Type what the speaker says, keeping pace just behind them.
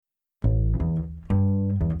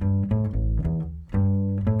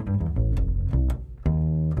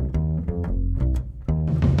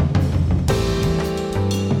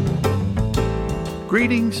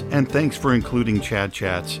Greetings and thanks for including Chad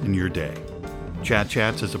Chats in your day. Chad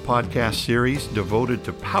Chats is a podcast series devoted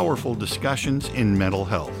to powerful discussions in mental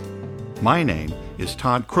health. My name is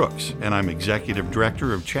Todd Crooks, and I'm Executive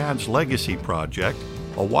Director of Chad's Legacy Project,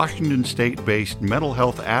 a Washington State-based mental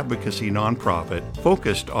health advocacy nonprofit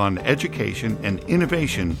focused on education and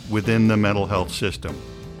innovation within the mental health system.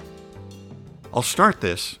 I'll start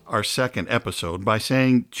this, our second episode, by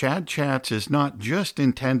saying Chad Chats is not just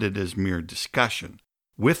intended as mere discussion.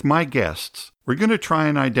 With my guests, we're going to try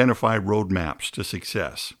and identify roadmaps to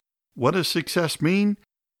success. What does success mean?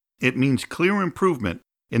 It means clear improvement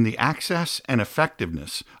in the access and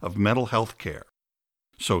effectiveness of mental health care.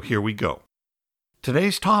 So here we go.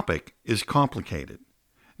 Today's topic is complicated.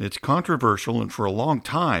 It's controversial, and for a long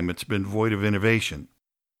time it's been void of innovation.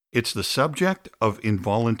 It's the subject of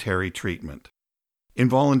involuntary treatment.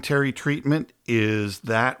 Involuntary treatment is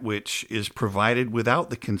that which is provided without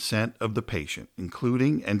the consent of the patient,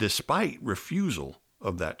 including and despite refusal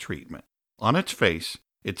of that treatment. On its face,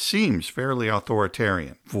 it seems fairly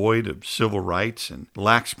authoritarian, void of civil rights, and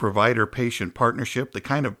lacks provider-patient partnership, the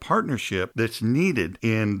kind of partnership that's needed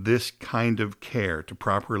in this kind of care to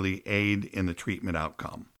properly aid in the treatment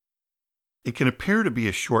outcome. It can appear to be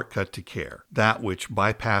a shortcut to care, that which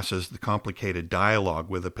bypasses the complicated dialogue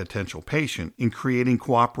with a potential patient in creating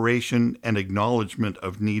cooperation and acknowledgement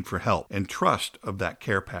of need for help and trust of that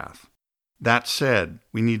care path. That said,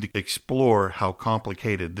 we need to explore how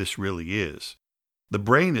complicated this really is. The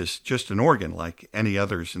brain is just an organ like any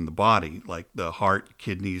others in the body, like the heart,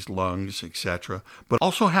 kidneys, lungs, etc., but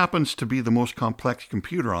also happens to be the most complex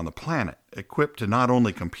computer on the planet, equipped to not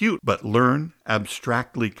only compute, but learn,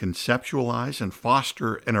 abstractly conceptualize, and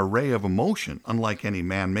foster an array of emotion, unlike any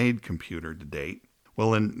man-made computer to date.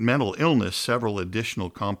 Well, in mental illness, several additional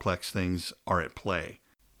complex things are at play.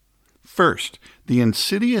 First, the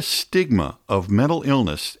insidious stigma of mental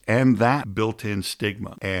illness and that built-in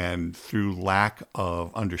stigma. And through lack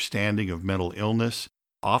of understanding of mental illness,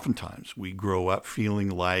 oftentimes we grow up feeling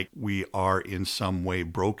like we are in some way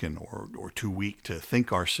broken or too weak to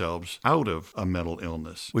think ourselves out of a mental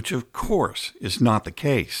illness, which of course is not the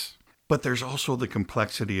case. But there's also the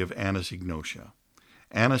complexity of anosognosia.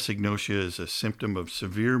 Anosognosia is a symptom of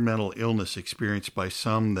severe mental illness experienced by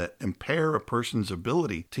some that impair a person's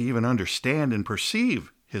ability to even understand and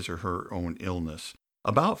perceive his or her own illness.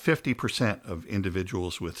 About 50% of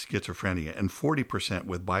individuals with schizophrenia and 40%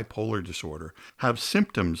 with bipolar disorder have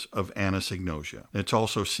symptoms of anosognosia. It's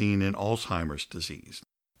also seen in Alzheimer's disease.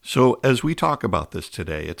 So as we talk about this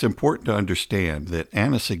today, it's important to understand that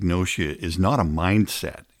anosognosia is not a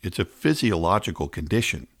mindset. It's a physiological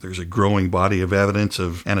condition. There's a growing body of evidence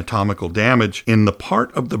of anatomical damage in the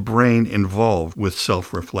part of the brain involved with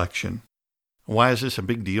self-reflection. Why is this a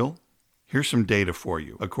big deal? Here's some data for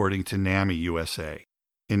you, according to NAMI USA.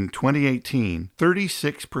 In 2018,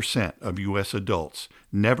 36% of U.S. adults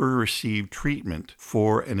never received treatment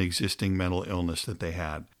for an existing mental illness that they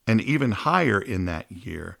had. And even higher in that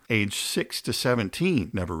year, age 6 to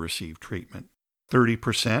 17 never received treatment.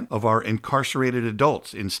 30% of our incarcerated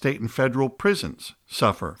adults in state and federal prisons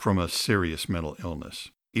suffer from a serious mental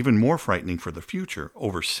illness. Even more frightening for the future,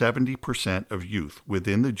 over 70% of youth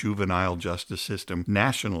within the juvenile justice system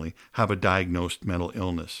nationally have a diagnosed mental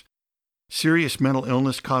illness. Serious mental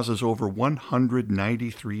illness causes over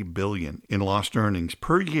 $193 billion in lost earnings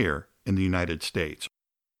per year in the United States.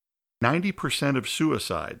 90% of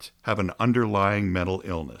suicides have an underlying mental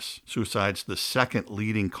illness. Suicide's the second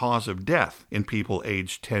leading cause of death in people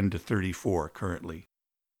aged 10 to 34 currently.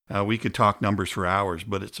 Now, we could talk numbers for hours,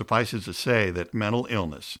 but it suffices to say that mental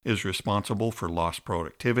illness is responsible for lost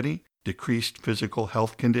productivity, decreased physical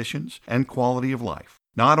health conditions, and quality of life.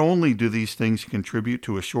 Not only do these things contribute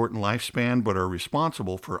to a shortened lifespan, but are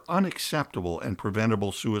responsible for unacceptable and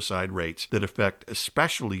preventable suicide rates that affect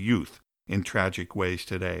especially youth in tragic ways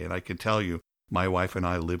today. And I can tell you, my wife and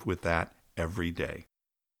I live with that every day.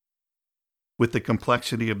 With the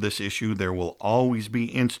complexity of this issue, there will always be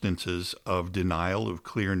instances of denial of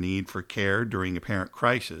clear need for care during apparent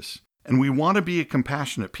crisis. And we want to be a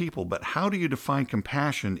compassionate people, but how do you define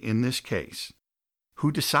compassion in this case?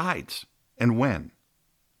 Who decides and when?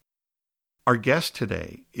 Our guest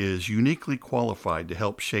today is uniquely qualified to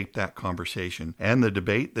help shape that conversation and the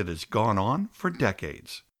debate that has gone on for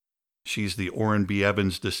decades. She's the Orrin B.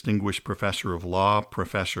 Evans Distinguished Professor of Law,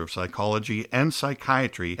 Professor of Psychology and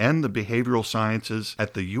Psychiatry and the Behavioral Sciences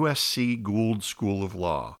at the USC Gould School of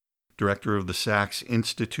Law, Director of the Sachs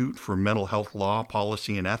Institute for Mental Health Law,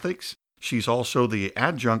 Policy and Ethics. She's also the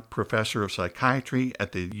Adjunct Professor of Psychiatry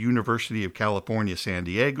at the University of California, San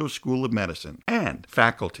Diego School of Medicine and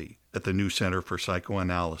faculty at the new Center for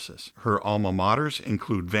Psychoanalysis. Her alma maters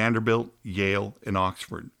include Vanderbilt, Yale, and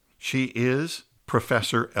Oxford. She is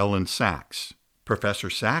Professor Elyn Sachs. Professor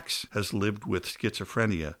Sachs has lived with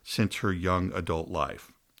schizophrenia since her young adult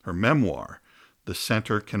life. Her memoir, The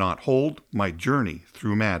Center Cannot Hold: My Journey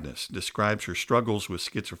Through Madness, describes her struggles with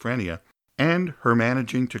schizophrenia and her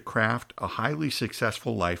managing to craft a highly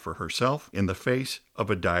successful life for herself in the face of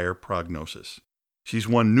a dire prognosis. She's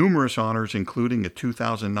won numerous honors, including a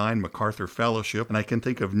 2009 MacArthur Fellowship, and I can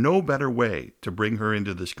think of no better way to bring her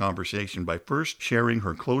into this conversation by first sharing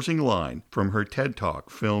her closing line from her TED Talk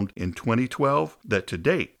filmed in 2012 that to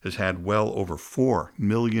date has had well over 4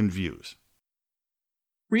 million views.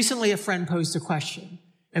 Recently, a friend posed a question.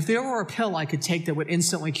 If there were a pill I could take that would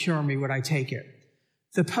instantly cure me, would I take it?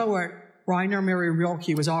 The poet Rainer Maria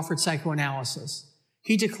Rilke was offered psychoanalysis.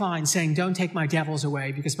 He declined, saying, "Don't take my devils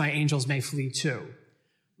away because my angels may flee too."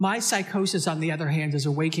 My psychosis, on the other hand, is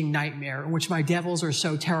a waking nightmare in which my devils are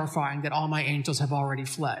so terrifying that all my angels have already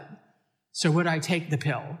fled. So would I take the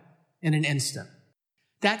pill in an instant?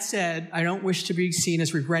 That said, I don't wish to be seen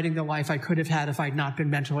as regretting the life I could have had if I'd not been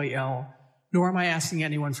mentally ill, nor am I asking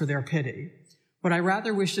anyone for their pity. What I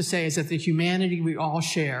rather wish to say is that the humanity we all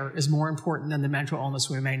share is more important than the mental illness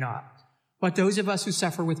we may not. What those of us who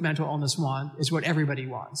suffer with mental illness want is what everybody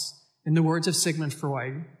wants. In the words of Sigmund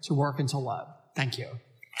Freud, to work and to love. Thank you.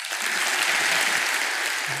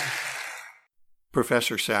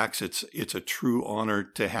 Professor Sachs, it's a true honor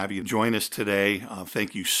to have you join us today.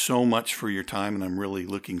 Thank you so much for your time, and I'm really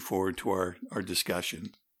looking forward to our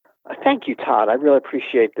discussion. Thank you, Todd. I really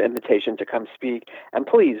appreciate the invitation to come speak. And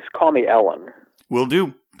please call me Elyn. Will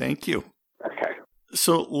do. Thank you. Okay.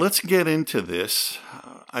 So let's get into this.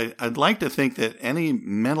 I'd like to think that any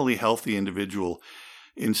mentally healthy individual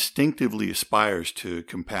instinctively aspires to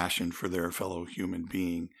compassion for their fellow human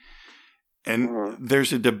being. And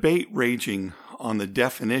there's a debate raging on the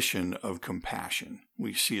definition of compassion.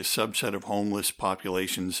 We see a subset of homeless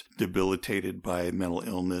populations debilitated by mental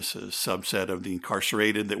illness, a subset of the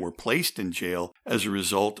incarcerated that were placed in jail as a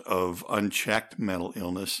result of unchecked mental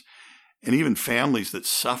illness, and even families that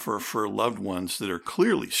suffer for loved ones that are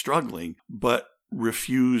clearly struggling but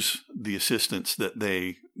refuse the assistance that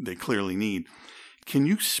they clearly need. Can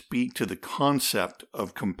you speak to the concept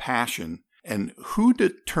of compassion and who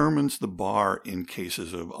determines the bar in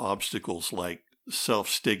cases of obstacles like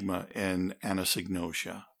self-stigma and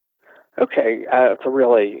anosognosia? Okay, it's a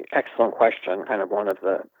really excellent question, kind of one of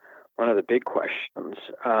the big questions.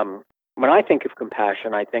 When I think of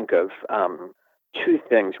compassion, I think of two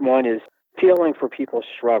things. One is feeling for people's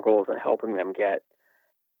struggles and helping them get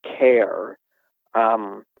care.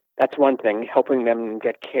 That's one thing. Helping them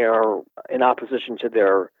get care in opposition to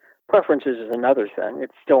their preferences is another thing.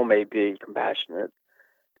 It still may be compassionate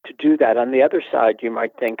to do that. On the other side, you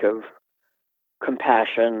might think of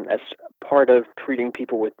compassion as part of treating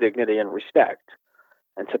people with dignity and respect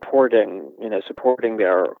and supporting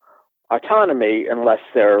their autonomy unless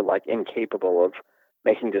they're like incapable of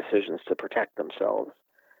making decisions to protect themselves.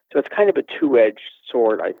 So it's kind of a two-edged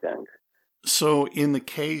sword, I think. So in the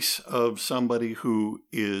case of somebody who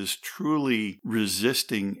is truly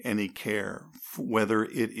resisting any care, whether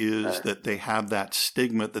it is that they have that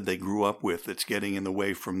stigma that they grew up with that's getting in the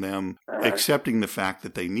way from them accepting the fact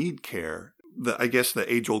that they need care, I guess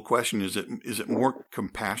the age-old question is it more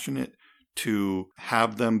compassionate to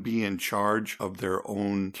have them be in charge of their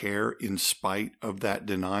own care in spite of that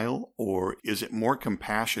denial, or is it more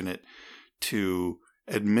compassionate to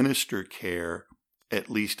administer care at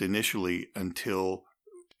least initially until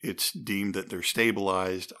it's deemed that they're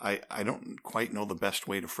stabilized? I don't quite know the best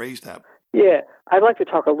way to phrase that. Yeah, I'd like to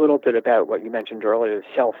talk a little bit about what you mentioned earlier,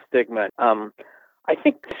 self-stigma. I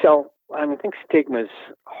think stigma is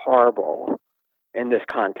horrible in this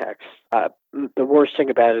context. The worst thing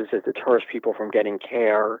about it is it deters people from getting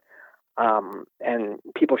care, and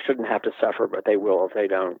people shouldn't have to suffer, but they will if they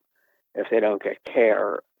don't get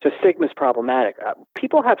care. So stigma is problematic.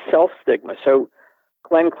 People have self-stigma. So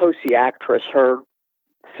Glenn Close, the actress, her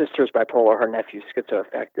sister's bipolar, her nephew's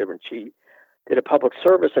schizoaffective, and she did a public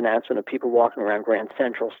service announcement of people walking around Grand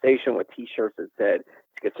Central Station with T-shirts that said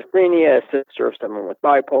schizophrenia, sister of someone with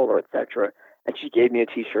bipolar, etc. And she gave me a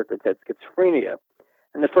T-shirt that said schizophrenia.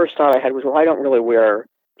 And the first thought I had was, well, I don't really wear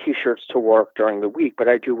T-shirts to work during the week, but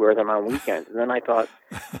I do wear them on weekends. And then I thought,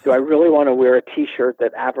 do I really want to wear a T-shirt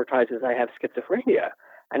that advertises I have schizophrenia?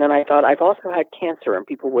 And then I thought, I've also had cancer, and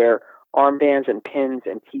people wear armbands and pins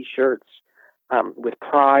and T-shirts with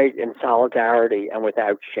pride and solidarity and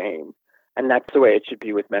without shame. And that's the way it should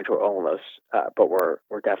be with mental illness, but we're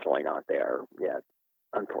definitely not there yet.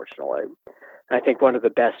 unfortunately. And I think one of the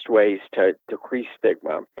best ways to decrease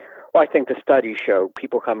stigma, well, I think the studies show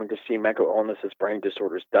people coming to see mental illness as brain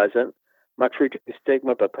disorders doesn't much reduce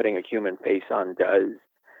stigma, but putting a human face on does.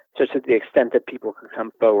 So to the extent that people can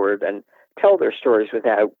come forward and tell their stories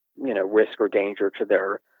without, risk or danger to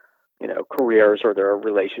their, careers or their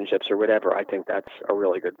relationships or whatever, I think that's a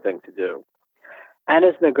really good thing to do.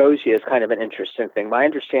 Anosognosia is kind of an interesting thing. My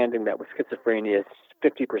understanding that with schizophrenia,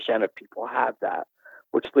 50% of people have that,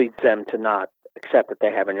 which leads them to not accept that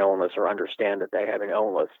they have an illness or understand that they have an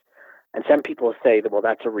illness. And some people say that, well,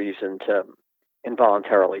 that's a reason to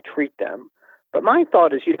involuntarily treat them. But my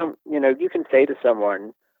thought is you can say to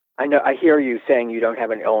someone, I hear you saying you don't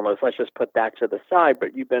have an illness. Let's just put that to the side.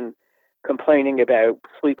 But you've been complaining about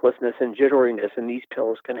sleeplessness and jitteriness, and these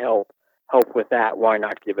pills can help with that. Why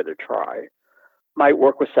not give it a try? Might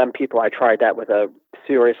work with some people. I tried that with a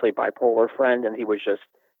seriously bipolar friend, and he was just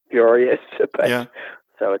furious. But, yeah.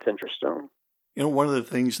 So it's interesting. One of the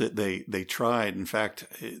things that they tried, in fact,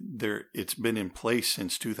 it's been in place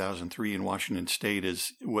since 2003 in Washington State,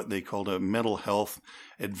 is what they called a mental health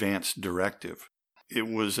advance directive. It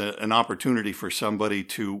was an opportunity for somebody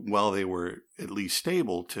to, while they were at least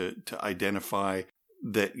stable, to identify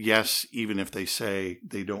that, yes, even if they say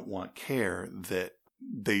they don't want care, that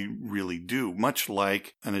they really do, much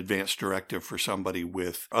like an advance directive for somebody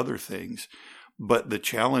with other things. But the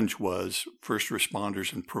challenge was first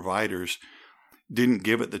responders and providers didn't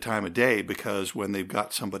give it the time of day, because when they've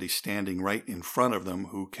got somebody standing right in front of them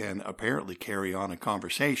who can apparently carry on a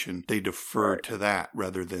conversation, they defer to that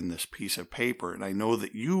rather than this piece of paper. And I know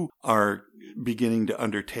that you are beginning to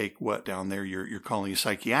undertake what down there you're calling a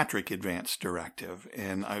psychiatric advance directive.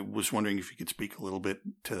 And I was wondering if you could speak a little bit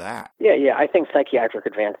to that. Yeah. I think psychiatric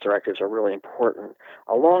advance directives are really important.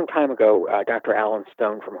 A long time ago, Dr. Elyn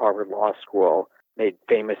from Harvard Law School made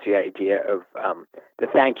famous the idea of the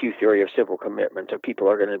thank you theory of civil commitment. So people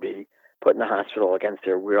are going to be put in the hospital against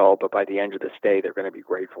their will, but by the end of the stay, they're going to be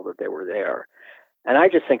grateful that they were there. And I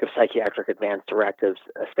just think of psychiatric advance directives,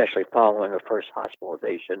 especially following a first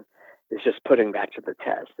hospitalization, is just putting that to the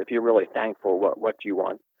test. If you're really thankful, what do you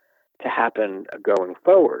want to happen going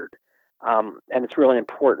forward? And it's really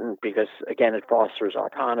important because, again, it fosters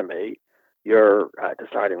autonomy. You're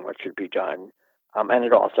deciding what should be done. And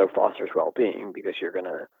it also fosters well-being because you're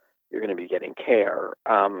gonna be getting care.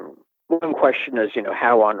 One question is,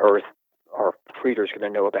 how on earth are treaters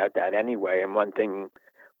going to know about that anyway? And one thing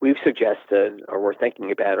we've suggested or we're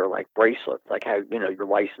thinking about are like bracelets, like how your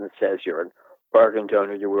license says you're an organ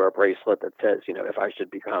donor, you wear a bracelet that says, if I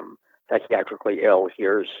should become psychiatrically ill,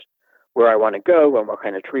 here's where I want to go and what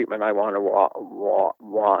kind of treatment I want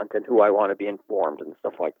and who I want to be informed and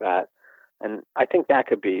stuff like that. And I think that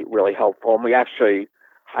could be really helpful. And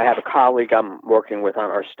I have a colleague I'm working with on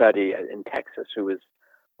our study in Texas who is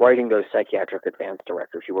writing those psychiatric advance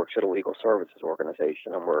directives. She works at a legal services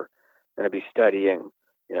organization, and we're going to be studying,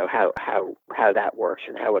 how that works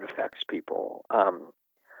and how it affects people.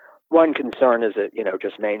 One concern is that,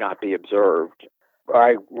 just may not be observed.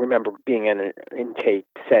 I remember being in an intake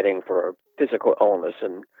setting for a physical illness,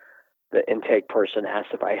 and the intake person asked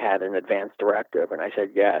if I had an advance directive, and I said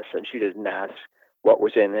yes, and she didn't ask what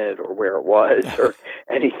was in it or where it was or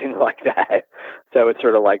anything like that. So it's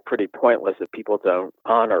sort of like pretty pointless if people don't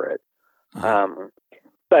honor it.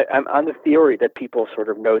 But I'm on the theory that people sort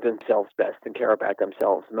of know themselves best and care about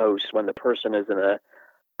themselves most when the person is in a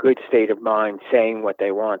good state of mind saying what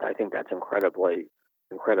they want. I think that's incredibly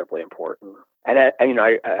important. And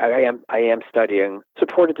I am studying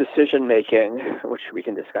supported decision making, which we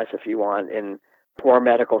can discuss if you want, in 4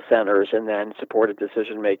 medical centers, and then supported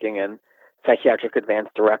decision making and psychiatric advance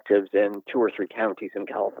directives in 2 or 3 counties in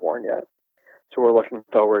California. So we're looking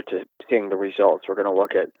forward to seeing the results. We're going to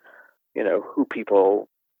look at, who people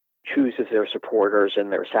choose as their supporters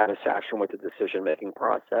and their satisfaction with the decision making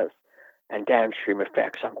process, and downstream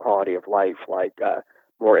effects on quality of life, like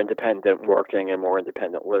more independent working and more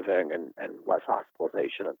independent living and less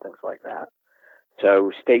hospitalization and things like that.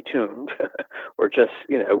 So stay tuned. we're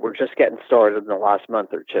just getting started in the last month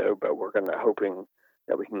or two, but we're hoping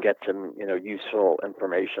that we can get some, useful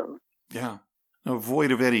information. Yeah. Now,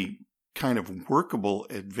 void of any kind of workable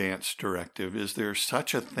advance directive, is there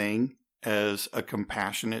such a thing as a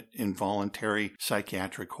compassionate, involuntary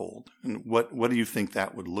psychiatric hold? And what do you think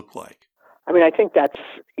that would look like? I mean, I think that's,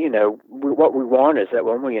 what we want is that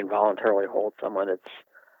when we involuntarily hold someone, it's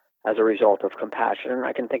as a result of compassion. And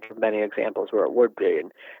I can think of many examples where it would be.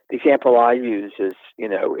 And the example I use is,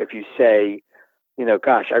 if you say,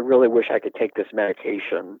 gosh, I really wish I could take this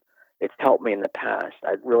medication. It's helped me in the past.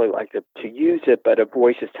 I'd really like to use it, but a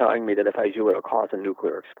voice is telling me that if I do it, it'll cause a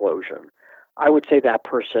nuclear explosion. I would say that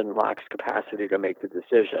person lacks capacity to make the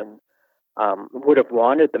decision, would have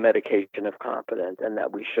wanted the medication if competent, and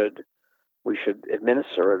that we should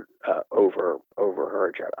administer it over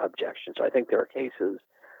her objection. So I think there are cases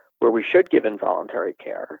where we should give involuntary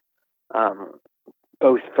care,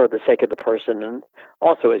 both for the sake of the person and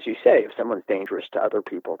also, as you say, if someone's dangerous to other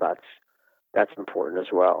people, that's important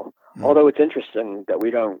as well. Although it's interesting that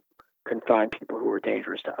we don't confine people who are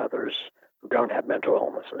dangerous to others who don't have mental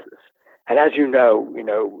illnesses. And as you know,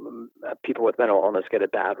 people with mental illness get a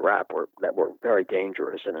bad rap that we're very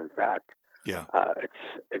dangerous, and in fact, it's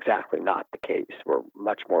exactly not the case. We're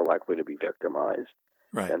much more likely to be victimized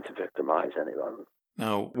than to victimize anyone.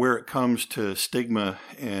 Now, where it comes to stigma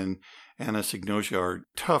and anosognosia are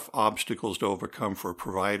tough obstacles to overcome for a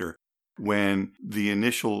provider when the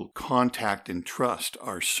initial contact and trust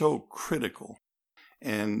are so critical.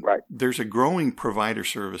 And there's a growing provider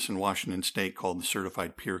service in Washington State called the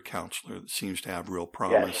Certified Peer Counselor that seems to have real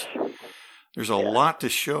promise. Yes. There's a lot to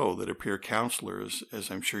show that a peer counselor,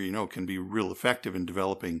 as I'm sure you know, can be real effective in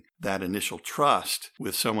developing that initial trust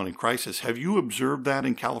with someone in crisis. Have you observed that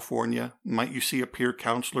in California? Might you see a peer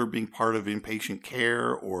counselor being part of inpatient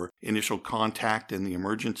care or initial contact in the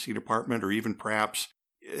emergency department, or even perhaps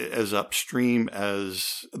as upstream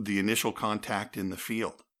as the initial contact in the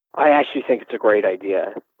field? I actually think it's a great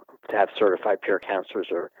idea to have certified peer counselors,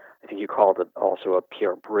 or I think you called it also a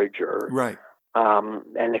peer bridger. Right.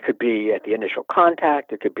 And it could be at the initial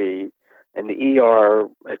contact, it could be in the ER,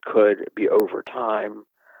 it could be over time.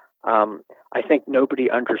 I think nobody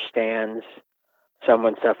understands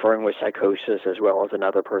someone suffering with psychosis as well as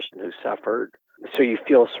another person who suffered. So you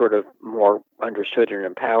feel sort of more understood and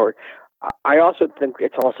empowered. I also think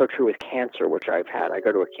it's also true with cancer, which I've had. I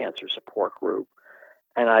go to a cancer support group,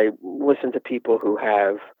 and I listen to people who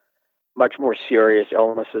have much more serious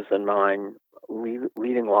illnesses than mine,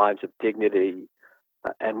 leading lives of dignity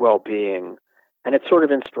and well-being. And it's sort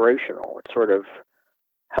of inspirational. It sort of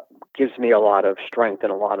gives me a lot of strength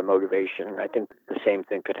and a lot of motivation. And I think the same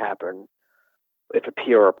thing could happen if a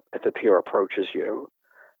peer approaches you.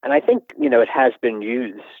 And I think, it has been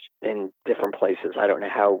used in different places. I don't know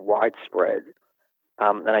how widespread.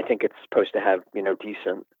 And I think it's supposed to have,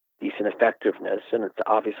 decent effectiveness. And it's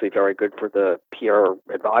obviously very good for the peer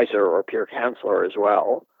advisor or peer counselor as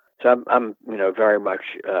well. So I'm very much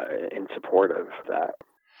in support of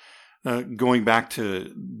that. Going back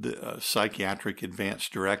to the psychiatric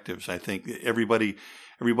advanced directives, I think everybody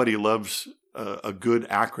loves a good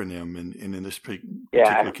acronym, and in this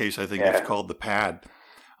particular case, I think it's called the PAD.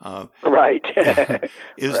 Right.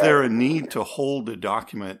 Is there a need to hold a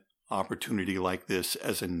document opportunity like this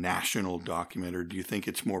as a national document, or do you think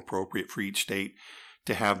it's more appropriate for each state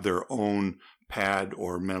to have their own PAD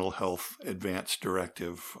or mental health advanced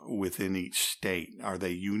directive within each state? Are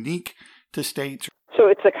they unique to states? So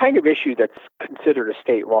it's a kind of issue that's considered a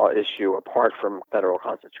state law issue apart from federal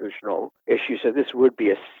constitutional issue. So this would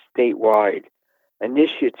be a statewide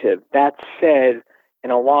initiative. That said,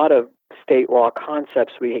 in a lot of state law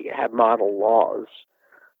concepts, we have model laws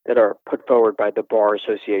that are put forward by the Bar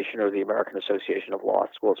Association or the American Association of Law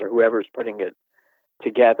Schools or whoever's putting it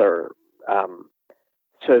together,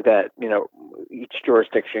 so that, each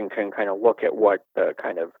jurisdiction can kind of look at what the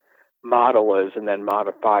kind of model is and then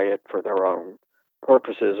modify it for their own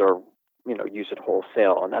purposes or, use it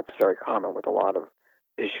wholesale. And that's very common with a lot of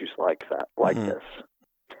issues like that, this.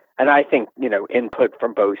 And I think, input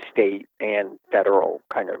from both state and federal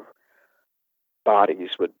kind of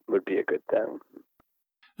bodies would be a good thing.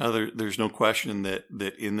 Now, there's no question that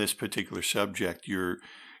in this particular subject, you're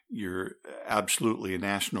absolutely a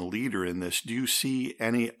national leader in this. Do you see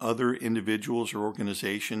any other individuals or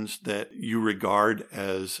organizations that you regard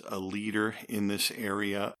as a leader in this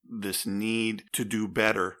area, this need to do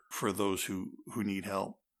better for those who need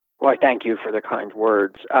help? Well, I thank you for the kind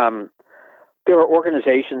words. There are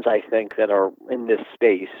organizations, I think, that are in this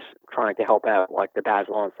space trying to help out, like the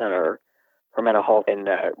Bazelon Center for Mental Health in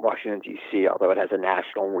Washington, D.C., although it has a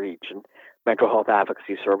national reach, and Mental Health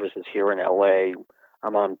Advocacy Services here in L.A.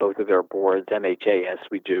 I'm on both of their boards. MHAS,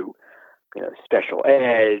 we do, special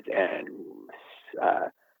ed and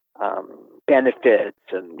benefits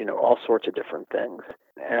and, all sorts of different things.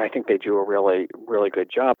 And I think they do a really, really good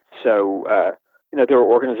job. So, there are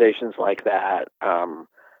organizations like that.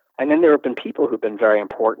 And then there have been people who've been very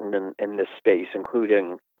important in this space,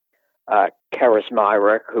 including Karis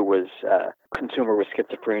Myrick, who was a consumer with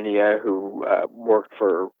schizophrenia, who worked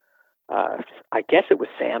for, I guess it was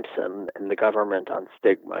Samson and the government on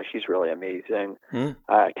stigma. She's really amazing.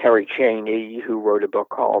 Terry Cheney, who wrote a book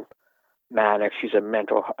called Manic. She's a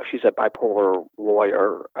bipolar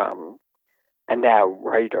lawyer. and now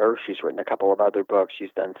writer. She's written a couple of other books. She's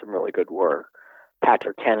done some really good work.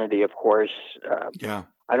 Patrick Kennedy, of course. Yeah.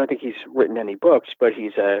 I don't think he's written any books, but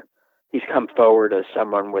he's come forward as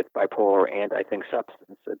someone with bipolar and I think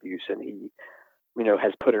substance abuse, and he,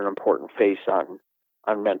 has put an important face on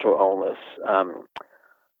mental illness.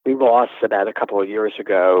 We lost about a couple of years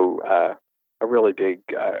ago a really big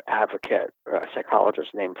advocate, psychologist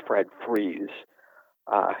named Fred Fries.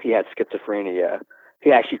 He had schizophrenia.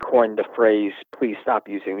 He actually coined the phrase, "Please stop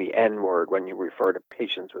using the N word when you refer to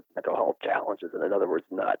patients with mental health challenges," and in other words,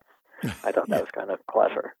 nuts. I thought that was kind of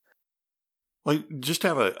clever. Well, I just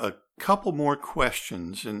have a couple more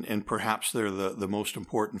questions, and perhaps they're the most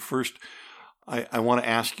important. First, I want to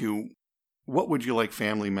ask you, what would you like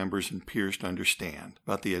family members and peers to understand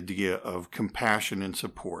about the idea of compassion and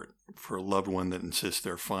support for a loved one that insists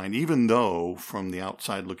they're fine, even though from the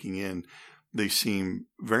outside looking in, they seem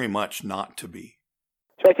very much not to be?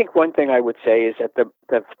 So I think one thing I would say is that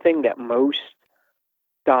the thing that most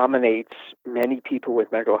dominates many people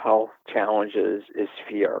with mental health challenges is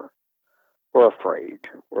fear. We're afraid.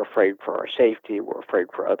 We're afraid for our safety. We're afraid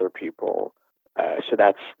for other people. So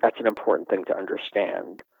that's an important thing to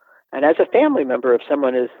understand. And as a family member, if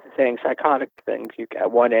someone is saying psychotic things,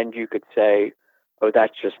 at one end you could say, "Oh,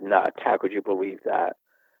 that's just nuts. How could you believe that?"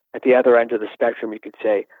 At the other end of the spectrum, you could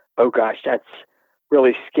say, "Oh gosh, that's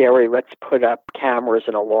really scary. Let's put up cameras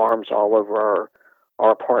and alarms all over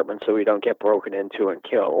our apartment so we don't get broken into and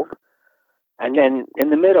killed." And then in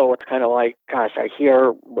the middle, it's kind of like, "Gosh, I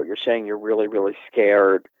hear what you're saying. You're really, really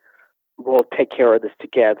scared. We'll take care of this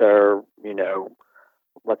together.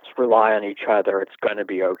 Let's rely on each other. It's going to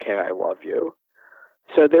be okay. I love you."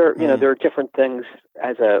 So there are different things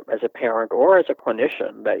as a parent or as a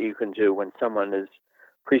clinician that you can do when someone is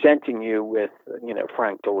presenting you with,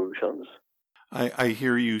 frank delusions. I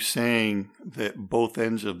hear you saying that both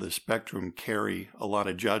ends of the spectrum carry a lot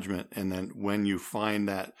of judgment, and then when you find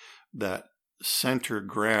that center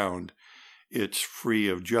ground, it's free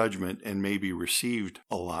of judgment and maybe received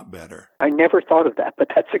a lot better. I never thought of that, but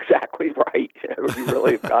that's exactly right. You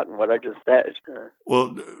really have gotten what I just said.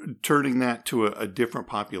 Well, turning that to a different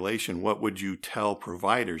population, what would you tell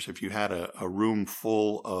providers if you had a room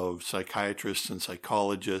full of psychiatrists and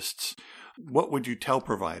psychologists? What would you tell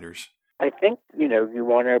providers? I think, you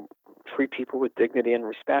want to treat people with dignity and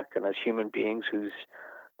respect, and as human beings whose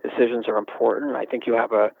decisions are important. I think you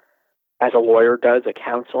have as a lawyer does, a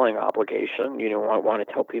counseling obligation. You don't want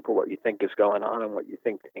to tell people what you think is going on and what you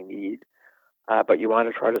think they need, but you want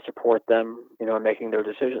to try to support them, in making their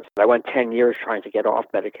decisions. I went 10 years trying to get off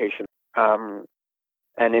medication, and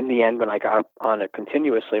in the end, when I got on it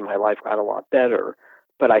continuously, my life got a lot better.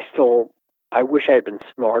 But I wish I had been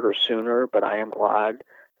smarter sooner, but I am glad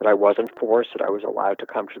that I wasn't forced, that I was allowed to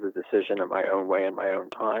come to the decision in my own way, in my own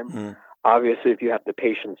time. Mm. Obviously, if you have the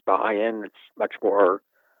patient's buy-in, it's much more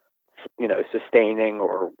sustaining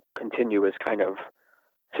or continuous kind of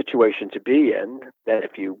situation to be in than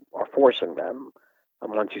if you are forcing them.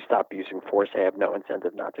 And once you stop using force, they have no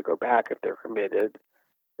incentive not to go back. If they're committed,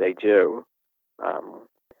 they do.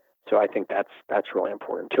 So I think that's really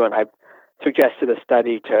important too. And I've suggested a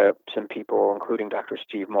study to some people, including Dr.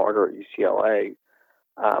 Steve Marder at UCLA,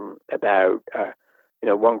 about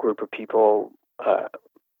one group of people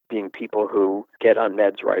being people who get on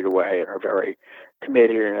meds right away and are very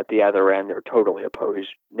committed, and at the other end, they're totally opposed,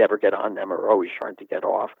 never get on them, or are always trying to get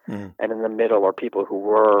off. Mm. And in the middle are people who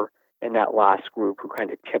were in that last group who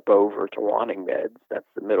kind of tip over to wanting meds. That's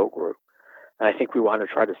the middle group. And I think we want to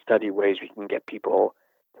try to study ways we can get people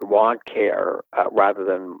to want care rather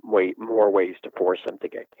than more ways to force them to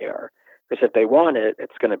get care. Because if they want it,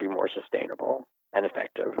 it's going to be more sustainable and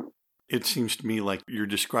effective. It seems to me like you're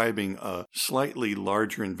describing a slightly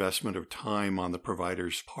larger investment of time on the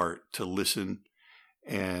provider's part to listen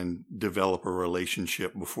and develop a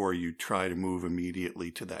relationship before you try to move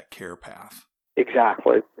immediately to that care path.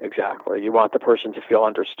 Exactly. You want the person to feel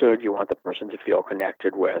understood. You want the person to feel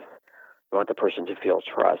connected with. You want the person to feel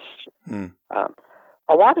trust. Mm.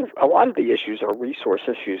 A lot of the issues are resource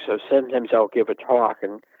issues. So sometimes I'll give a talk,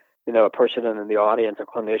 and a person in the audience, a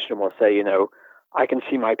clinician, will say, I can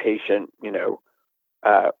see my patient,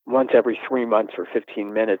 once every 3 months for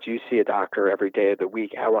 15 minutes. You see a doctor every day of the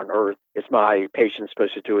week. How on earth is my patient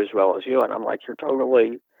supposed to do as well as you? And I'm like, you're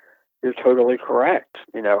totally correct.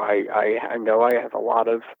 I know I have a lot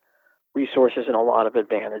of resources and a lot of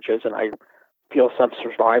advantages, and I feel some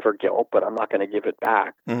survivor guilt, but I'm not going to give it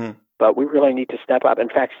back. Mm-hmm. But we really need to step up. In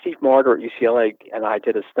fact, Steve Marder at UCLA and I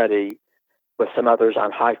did a study with some others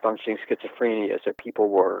on high-functioning schizophrenia. So people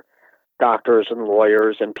were doctors and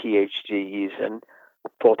lawyers and PhDs, and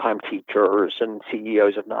full-time teachers and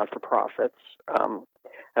CEOs of not-for-profits. And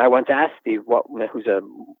I once asked Steve, who's a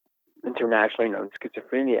internationally known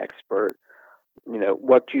schizophrenia expert,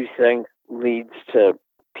 what do you think leads to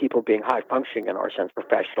people being high-functioning in our sense,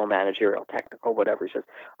 professional, managerial, technical, whatever? He says,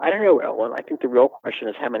 I don't know, Elyn. I think the real question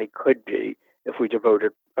is how many could be if we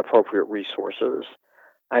devoted appropriate resources.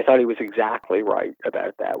 I thought he was exactly right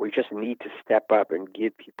about that. We just need to step up and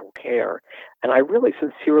give people care. And I really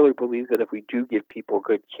sincerely believe that if we do give people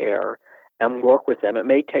good care and work with them, it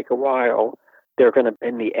may take a while, they're going to,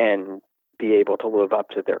 in the end, be able to live up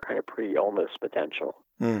to their kind of pre-illness potential.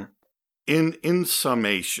 Mm. In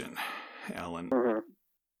summation, Elyn,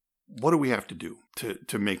 what do we have to do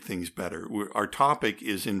to make things better? Our topic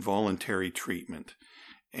is involuntary treatment.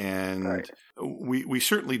 And right. we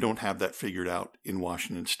certainly don't have that figured out in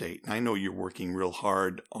Washington State. And I know you're working real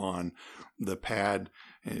hard on the PAD,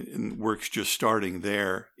 and work's just starting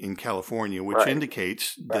there in California, which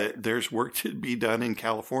indicates that there's work to be done in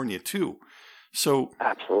California too. So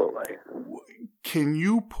absolutely. Can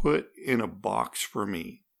you put in a box for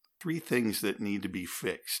me 3 things that need to be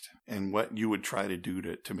fixed and what you would try to do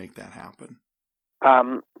to make that happen?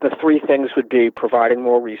 The 3 things would be providing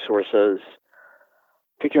more resources,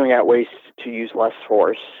 figuring out ways to use less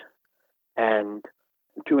force, and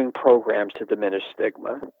doing programs to diminish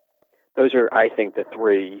stigma. Those are, I think, the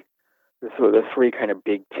three kind of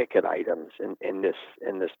big ticket items in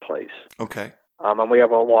this place. Okay. And we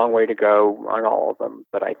have a long way to go on all of them,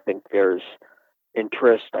 but I think there's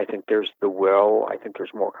interest. I think there's the will. I think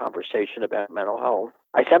there's more conversation about mental health.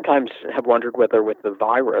 I sometimes have wondered whether with the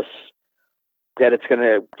virus that it's going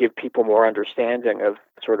to give people more understanding of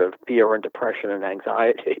sort of fear and depression and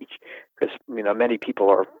anxiety, because many people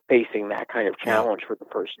are facing that kind of challenge for the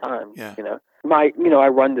first time. Yeah. I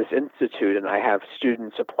run this institute and I have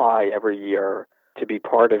students apply every year to be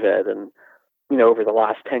part of it, and over the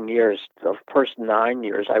last 10 years, the first 9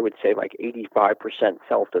 years, I would say like 85%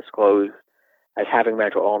 self-disclose as having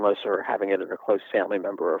mental illness or having it in a close family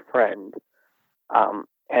member or friend.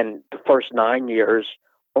 And the first 9 years,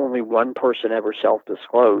 only one person ever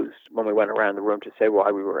self-disclosed when we went around the room to say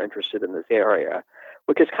why we were interested in this area,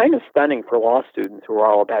 which is kind of stunning for law students who are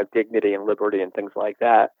all about dignity and liberty and things like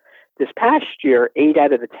that. This past year, 8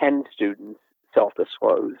 out of the 10 students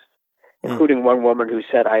self-disclosed, including one woman who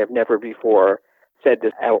said, I have never before said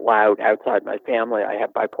this out loud outside my family. I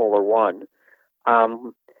have bipolar 1.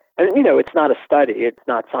 And, it's not a study. It's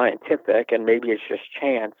not scientific, and maybe it's just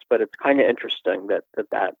chance, but it's kind of interesting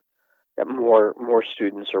that more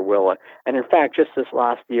students are willing. And in fact, just this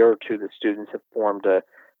last year or two, the students have formed a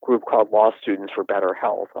group called Law Students for Better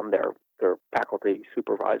Health. I'm their faculty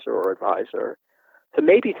supervisor or advisor. So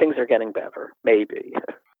maybe things are getting better. Maybe.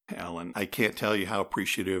 Elyn, I can't tell you how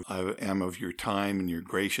appreciative I am of your time and your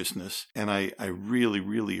graciousness. And I really,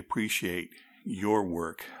 really appreciate your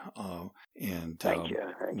work. And Thank you.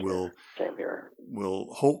 Same here.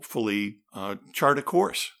 We'll hopefully chart a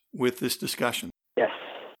course with this discussion. Yes.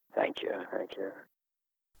 Thank you.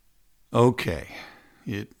 Okay.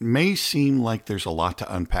 It may seem like there's a lot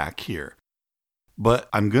to unpack here, but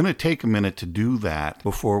I'm going to take a minute to do that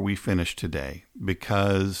before we finish today,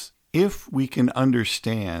 because if we can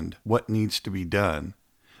understand what needs to be done,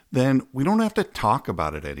 then we don't have to talk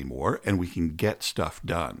about it anymore and we can get stuff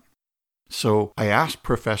done. So I asked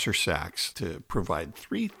Professor Sachs to provide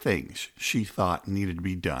 3 things she thought needed to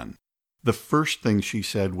be done. The first thing she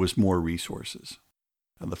said was more resources.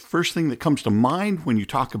 Now, the first thing that comes to mind when you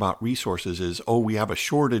talk about resources is, we have a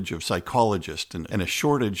shortage of psychologists and a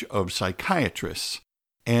shortage of psychiatrists.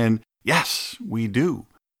 And yes, we do.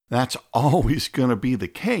 That's always going to be the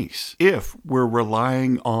case if we're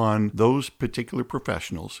relying on those particular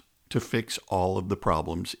professionals to fix all of the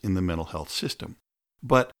problems in the mental health system.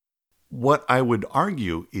 But what I would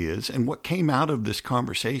argue is, and what came out of this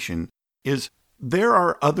conversation is, there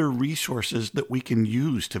are other resources that we can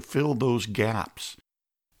use to fill those gaps.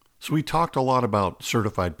 So we talked a lot about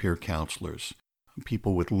certified peer counselors.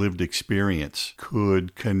 People with lived experience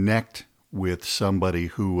could connect with somebody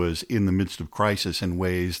who was in the midst of crisis in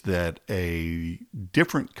ways that a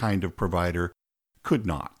different kind of provider could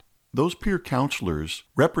not. Those peer counselors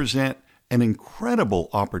represent an incredible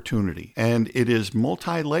opportunity, and it is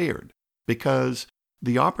multi-layered, because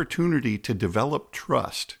the opportunity to develop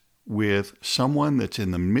trust with someone that's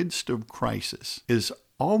in the midst of crisis is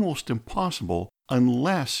almost impossible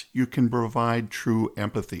unless you can provide true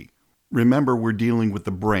empathy. Remember, we're dealing with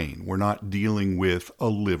the brain. We're not dealing with a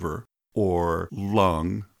liver or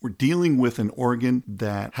lung. We're dealing with an organ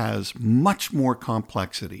that has much more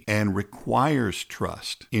complexity and requires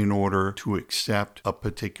trust in order to accept a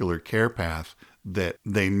particular care path that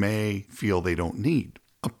they may feel they don't need.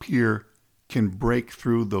 A peer can break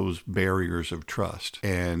through those barriers of trust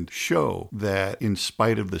and show that in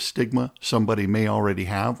spite of the stigma somebody may already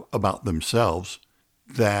have about themselves,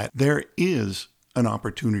 that there is an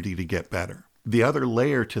opportunity to get better. The other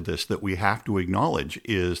layer to this that we have to acknowledge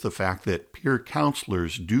is the fact that peer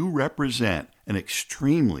counselors do represent an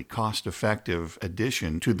extremely cost-effective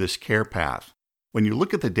addition to this care path. When you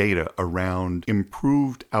look at the data around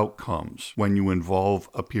improved outcomes when you involve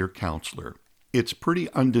a peer counselor, it's pretty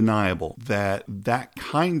undeniable that that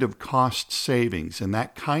kind of cost savings and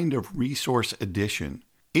that kind of resource addition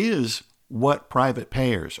is what private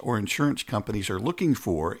payers or insurance companies are looking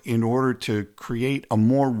for in order to create a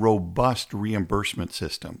more robust reimbursement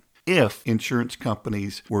system. If insurance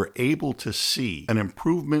companies were able to see an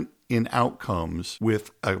improvement in outcomes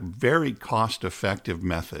with a very cost-effective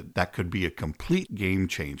method, that could be a complete game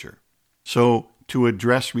changer. So, to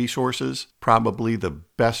address resources, probably the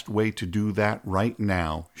best way to do that right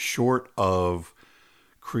now, short of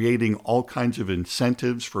creating all kinds of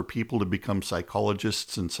incentives for people to become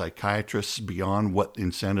psychologists and psychiatrists beyond what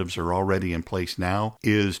incentives are already in place now,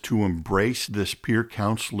 is to embrace this peer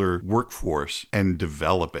counselor workforce and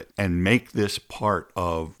develop it and make this part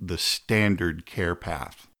of the standard care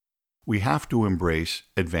path. We have to embrace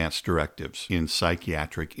advanced directives in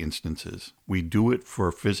psychiatric instances. We do it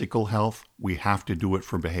for physical health. We have to do it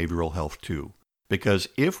for behavioral health too. Because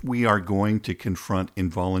if we are going to confront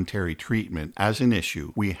involuntary treatment as an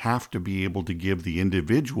issue, we have to be able to give the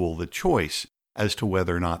individual the choice as to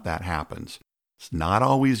whether or not that happens. It's not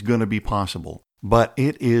always going to be possible, but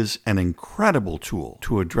it is an incredible tool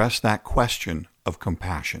to address that question of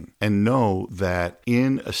compassion and know that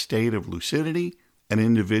in a state of lucidity, an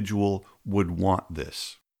individual would want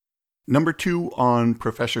this. Number 2 on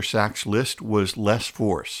Professor Sachs' list was less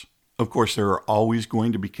force. Of course, there are always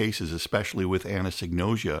going to be cases, especially with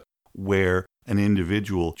anosognosia, where an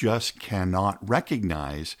individual just cannot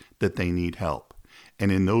recognize that they need help. And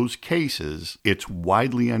in those cases, it's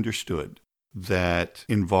widely understood that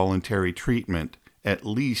involuntary treatment, at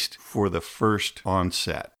least for the first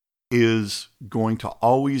onset, is going to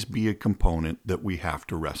always be a component that we have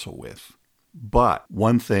to wrestle with. But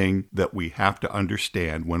one thing that we have to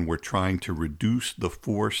understand when we're trying to reduce the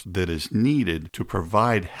force that is needed to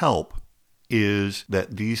provide help is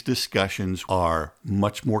that these discussions are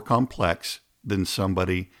much more complex than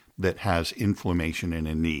somebody that has inflammation in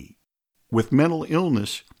a knee. With mental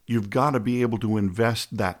illness, you've got to be able to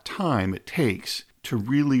invest that time it takes to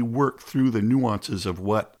really work through the nuances of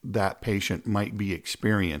what that patient might be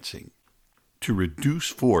experiencing. To reduce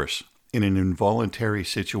force in an involuntary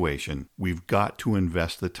situation, we've got to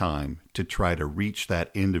invest the time to try to reach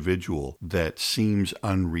that individual that seems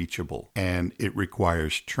unreachable. And it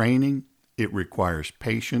requires training, it requires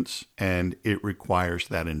patience, and it requires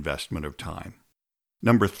that investment of time.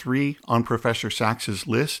 Number 3 on Professor Sachs's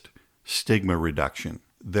list, stigma reduction.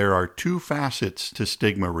 There are 2 facets to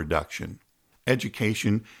stigma reduction.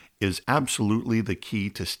 Education is absolutely the key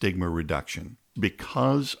to stigma reduction.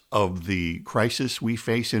 Because of the crisis we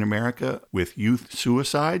face in America with youth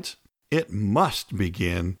suicides, it must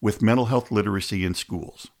begin with mental health literacy in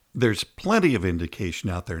schools. There's plenty of indication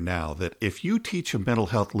out there now that if you teach a mental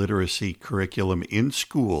health literacy curriculum in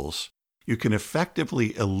schools, you can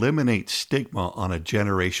effectively eliminate stigma on a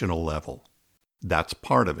generational level. That's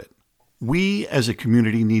part of it. We as a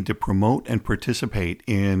community need to promote and participate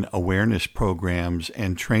in awareness programs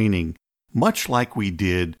and training, much like we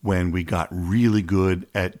did when we got really good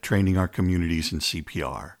at training our communities in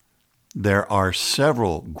CPR. There are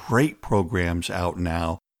several great programs out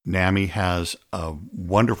now. NAMI has a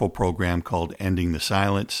wonderful program called Ending the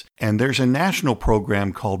Silence, and there's a national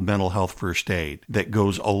program called Mental Health First Aid that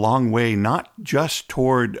goes a long way not just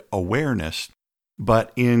toward awareness,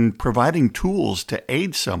 but in providing tools to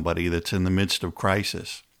aid somebody that's in the midst of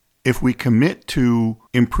crisis. If we commit to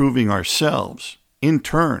improving ourselves, in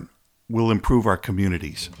turn, we'll improve our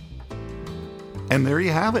communities. And there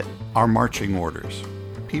you have it, our marching orders.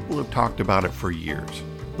 People have talked about it for years,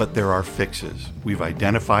 but there are fixes. We've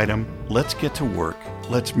identified them. Let's get to work.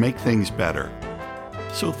 Let's make things better.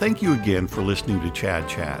 So thank you again for listening to Chad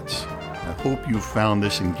Chats. I hope you found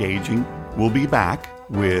this engaging. We'll be back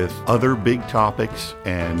with other big topics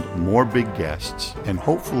and more big guests, and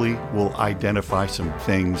hopefully we'll identify some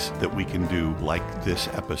things that we can do like this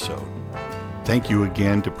episode. Thank you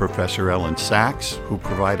again to Professor Elyn Sachs, who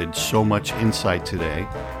provided so much insight today.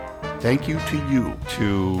 Thank you to you,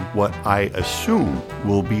 to what I assume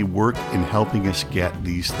will be work in helping us get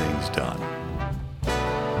these things done.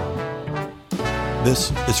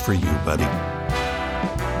 This is for you, buddy.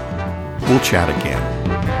 We'll chat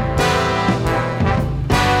again.